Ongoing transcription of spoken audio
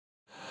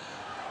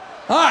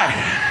All right.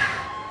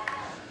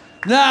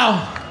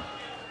 Now,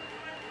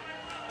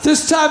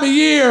 this time of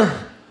year,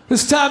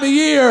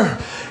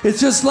 it's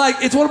just like,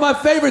 it's one of my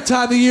favorite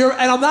time of year,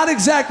 and I'm not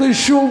exactly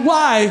sure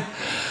why,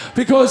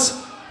 because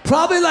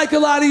probably like a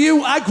lot of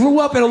you, I grew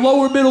up in a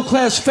lower middle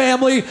class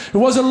family.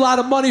 There wasn't a lot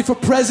of money for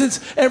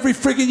presents. Every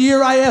freaking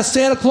year I ask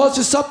Santa Claus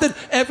for something.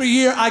 Every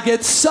year I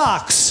get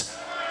socks.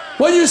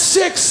 When you're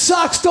 6,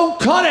 socks don't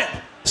cut it.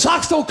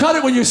 Socks don't cut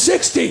it when you're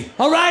 60,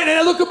 all right? And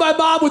I look at my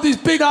mom with these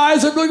big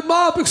eyes. I'm like,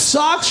 Mom, big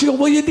socks? She goes,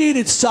 well, you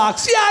needed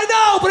socks. Yeah, I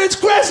know, but it's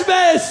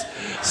Christmas.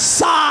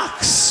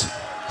 Socks.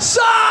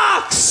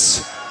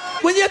 Socks.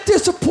 When you have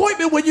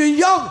disappointment when you're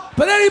young,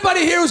 but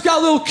anybody here who's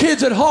got little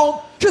kids at home,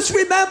 just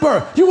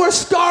remember, you are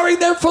scarring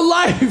them for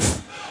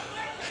life.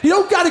 You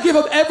don't got to give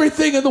them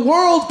everything in the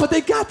world, but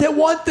they got that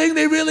one thing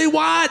they really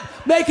want.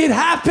 Make it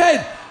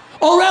happen,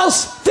 or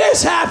else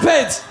this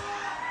happens.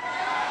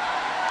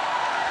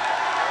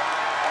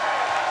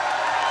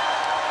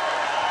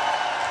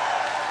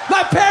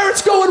 My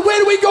parents going, where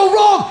did we go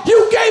wrong?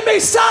 You gave me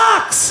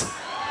socks.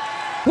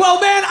 Well,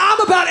 man,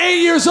 I'm about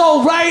 8 years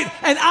old, right?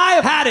 And I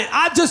have had it.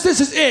 This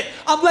is it.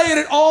 I'm laying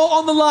it all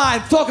on the line,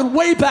 talking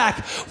way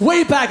back.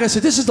 I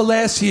said, this is the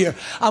last year.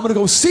 I'm going to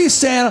go see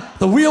Santa,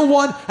 the real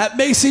one, at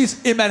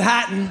Macy's in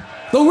Manhattan.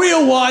 The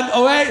real one,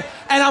 all right?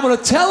 And I'm going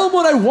to tell him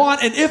what I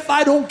want, and if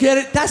I don't get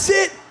it, that's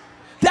it.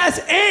 That's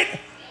it.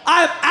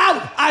 I'm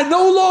out. I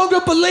no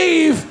longer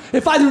believe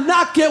if I do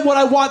not get what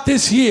I want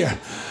this year.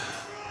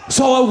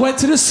 So I went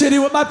to the city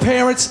with my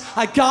parents.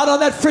 I got on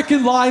that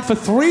freaking line for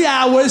 3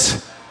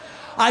 hours.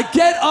 I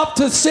get up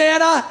to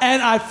Santa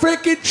and I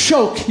freaking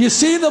choke. You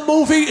see the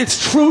movie?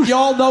 It's true. You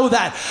all know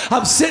that.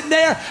 I'm sitting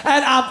there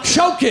and I'm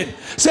choking.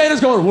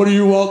 Santa's going, what do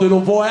you want, little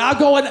boy? I'm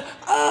going,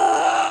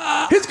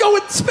 He's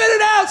going, spit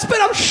it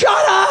out.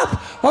 Shut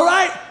up. All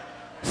right?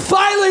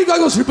 Finally, he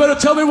goes, you better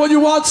tell me what you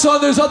want, son.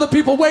 There's other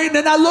people waiting.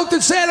 And I looked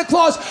at Santa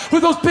Claus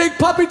with those big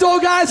puppy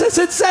dog eyes. I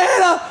said,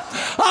 Santa,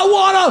 I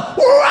want to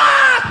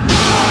rock.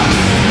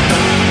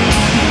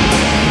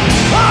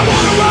 I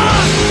want to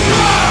rock.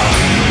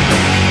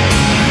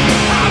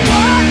 I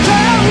want to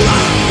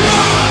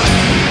rock.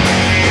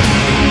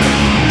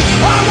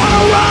 I want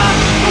to rock.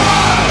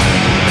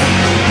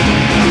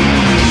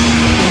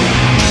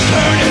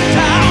 Turn it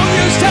down,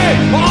 you say.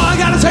 All I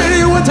got to say to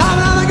you one time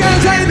and I'm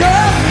again, say no.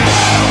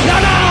 No,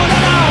 no, no,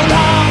 no,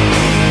 no.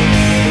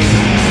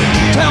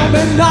 Tell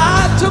me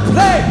not to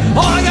play.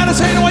 All I got to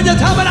say to when you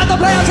tell me not to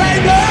play, I say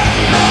no.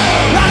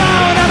 No,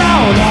 no, no,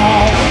 no,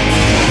 no.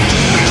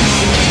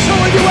 So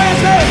when you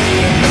ask me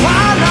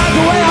why not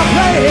the way I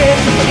play it,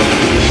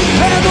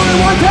 there's only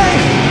one thing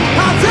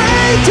I'll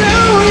say to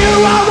you.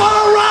 I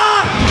wanna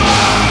rock.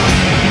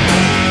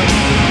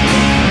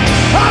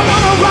 I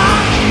wanna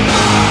rock.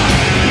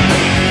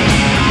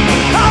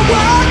 I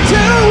want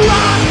to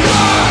rock.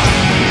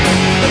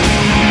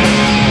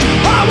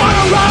 I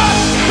wanna rock.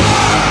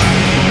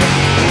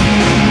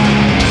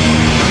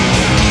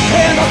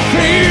 And I'm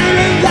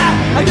feeling that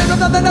I give them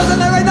nothing else and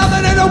there ain't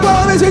nothing in the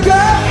world as you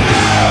go.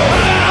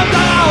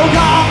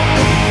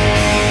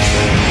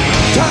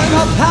 Turn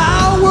the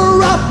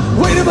power up.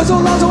 Waiting for so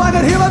long so I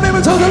can hear my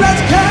baby so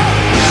let's go.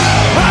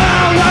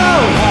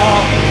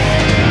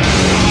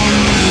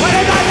 When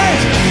it's like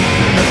this,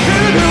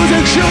 feel the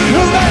music shoot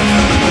through me.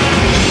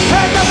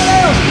 And nothing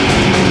else.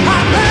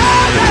 I'm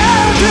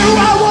ready to.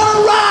 I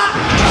wanna rock.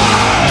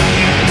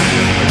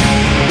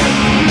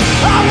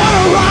 I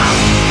wanna rock.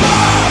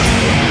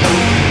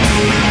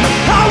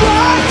 I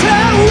want to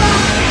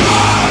rock.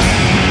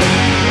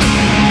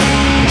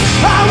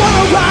 I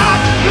wanna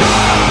rock.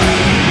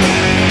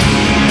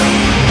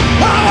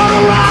 I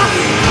wanna rock,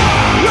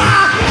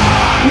 rock,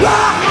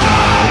 rock.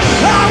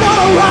 I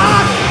wanna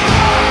rock,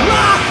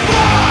 rock,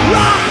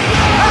 rock.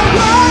 I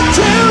want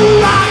to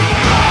rock,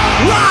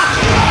 rock,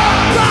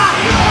 rock.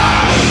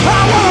 I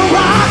wanna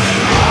rock,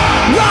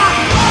 rock,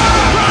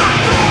 rock.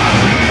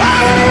 I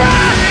wanna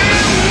rock.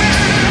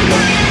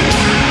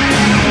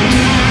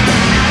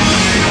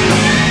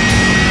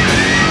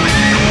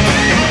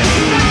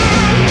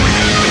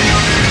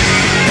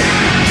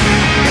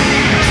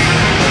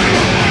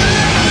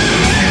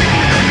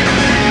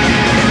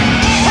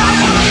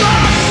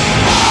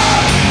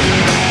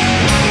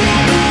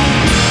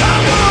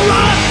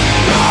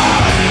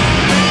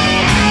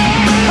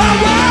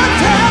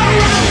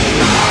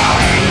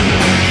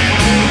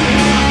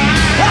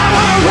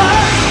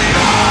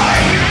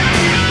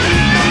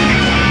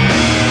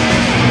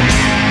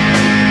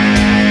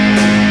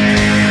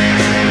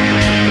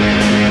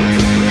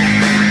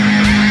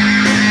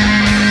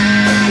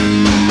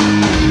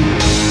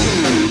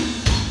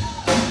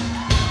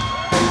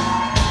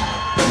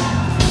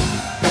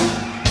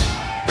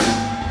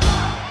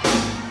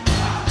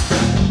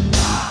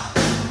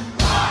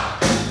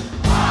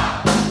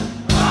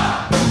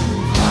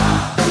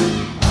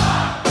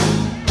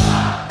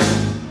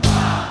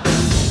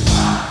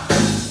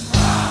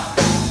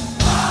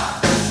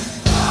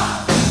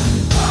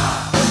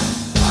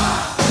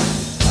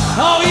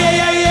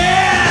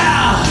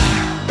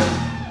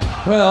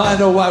 Well, I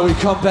know why we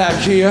come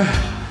back here.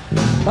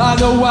 I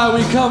know why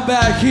we come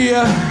back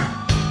here.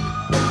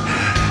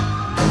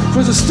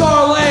 For the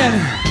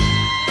Starland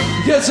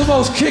gets the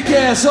most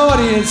kick-ass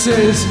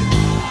audiences.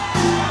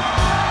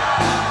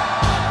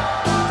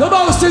 The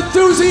most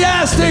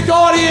enthusiastic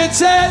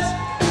audiences.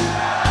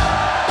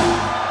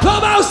 The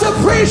most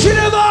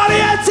appreciative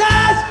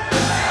audiences.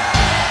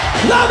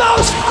 The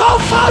most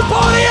fun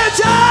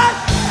audiences.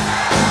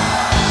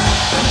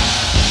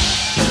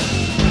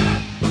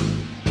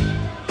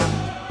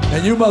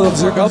 And you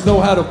motherfuckers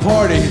know how to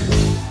party.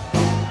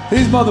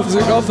 These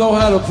motherfuckers know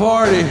how to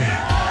party.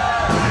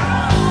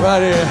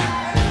 Right here.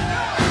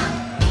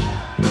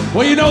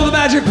 Well, you know the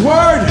magic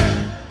word.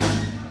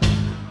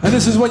 And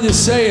this is when you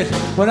say it.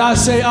 When I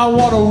say I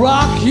want to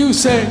rock, you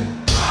say,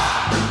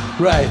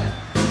 right.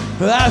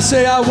 When I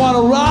say I want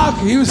to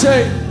rock, you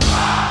say,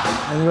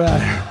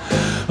 right.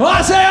 When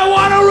I say I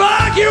want to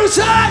rock, you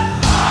say,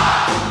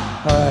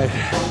 all right.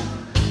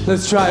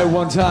 Let's try it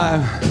one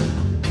time.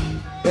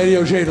 Eddie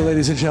Ojeda,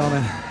 ladies and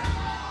gentlemen.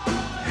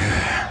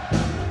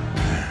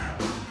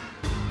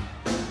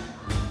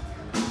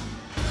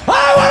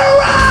 I want to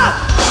rock!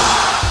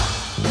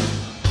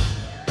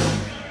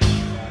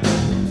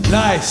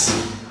 Nice.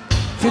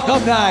 Pick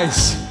up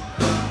nice.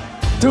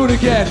 Do it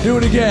again, do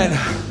it again.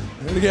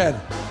 Do it again.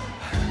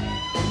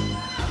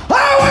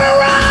 I want to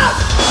rock!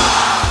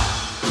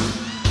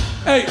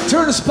 Hey,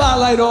 turn the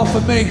spotlight off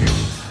of me.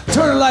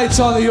 Turn the lights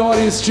on the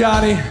audience,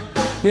 Johnny.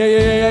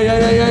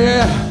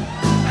 Yeah.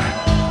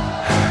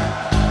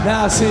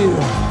 Now I see you.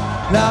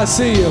 Now I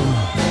see you.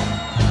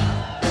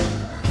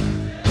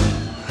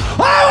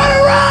 I want to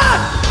rock!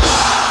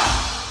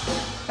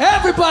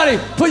 Everybody,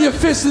 put your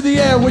fist in the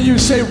air when you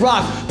say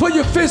rock. Put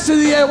your fist in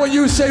the air when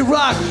you say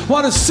rock.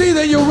 Want to see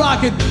that you're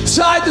rocking.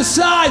 Side to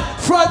side,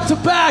 front to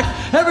back.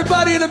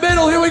 Everybody in the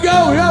middle, here we go.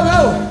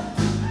 Go.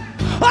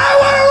 I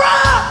want to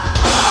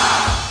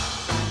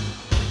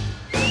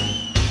rock!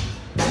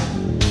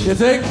 You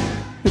think?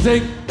 You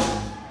think?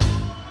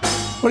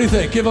 What do you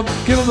think? Give him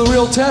the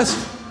real test?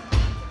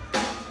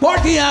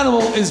 Mark the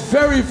Animal is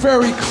very,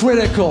 very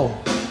critical.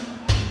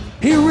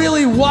 He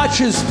really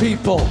watches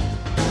people.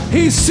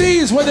 He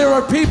sees when there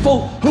are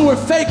people who are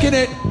faking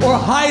it or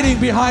hiding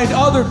behind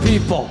other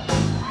people.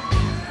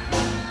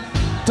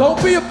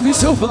 Don't be a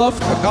piece of up.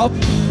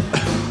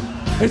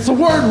 It's the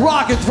word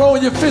rock and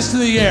throwing your fist in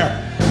the air,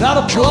 not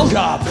a blow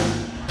job.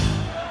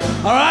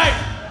 All right?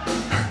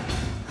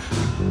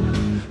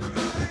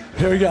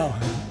 Here we go.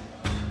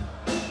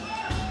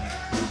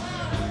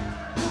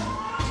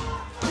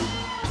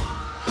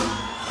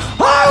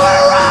 I want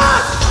to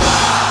rock!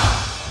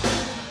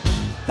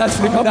 That's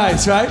pretty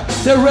nice, right?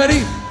 They're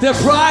ready. They're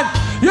primed.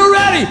 You're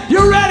ready.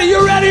 You're ready.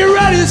 You're ready. You're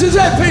ready. This is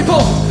it,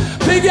 people.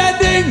 Big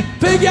ending.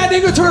 Big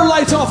ending. Turn the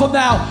lights off them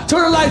now.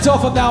 Turn the lights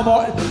off them now,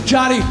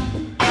 Johnny.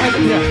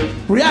 Yeah.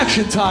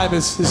 Reaction time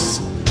is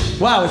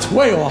wow, it's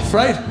way off,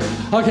 right?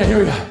 Okay, here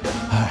we go. All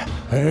right,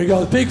 here we go.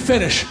 The big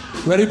finish.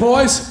 Ready,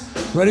 boys?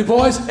 Ready,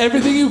 boys?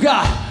 Everything you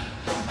got.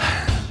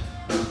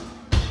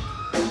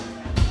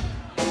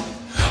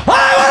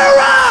 I want to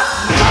rock!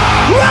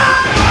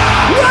 Rock!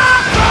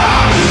 Rock!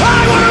 I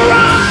want to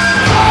rock!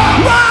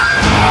 Rock!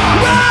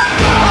 Rock! I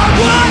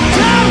want to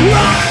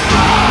rock!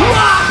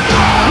 Rock!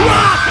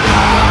 Rock!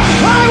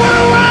 I want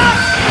to rock!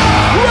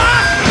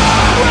 Rock!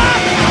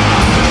 Rock!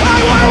 I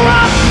want to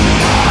rock!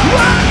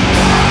 Rock!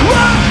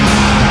 Rock!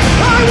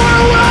 I want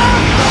to rock!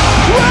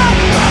 Rock!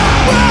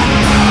 Rock!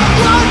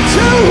 Want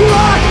to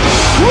rock!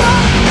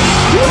 Rock!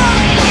 Rock!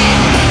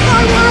 I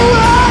want to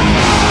rock!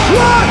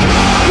 Rock!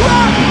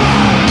 Rock!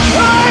 I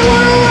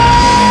want to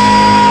rock!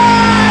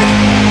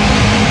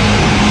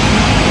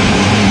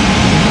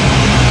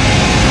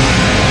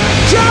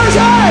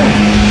 Jersey!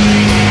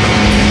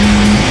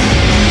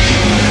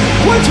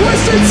 We're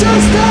Twisted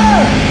Sister!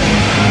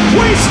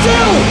 We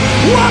still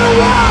want to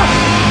rock!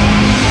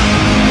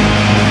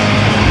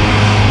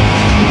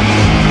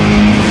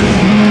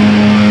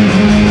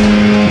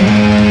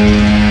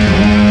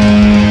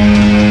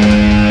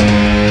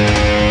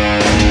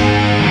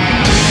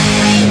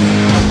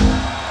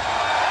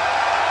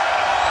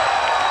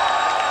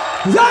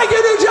 Thank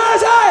you, New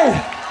Jersey!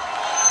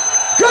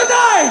 Good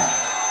night!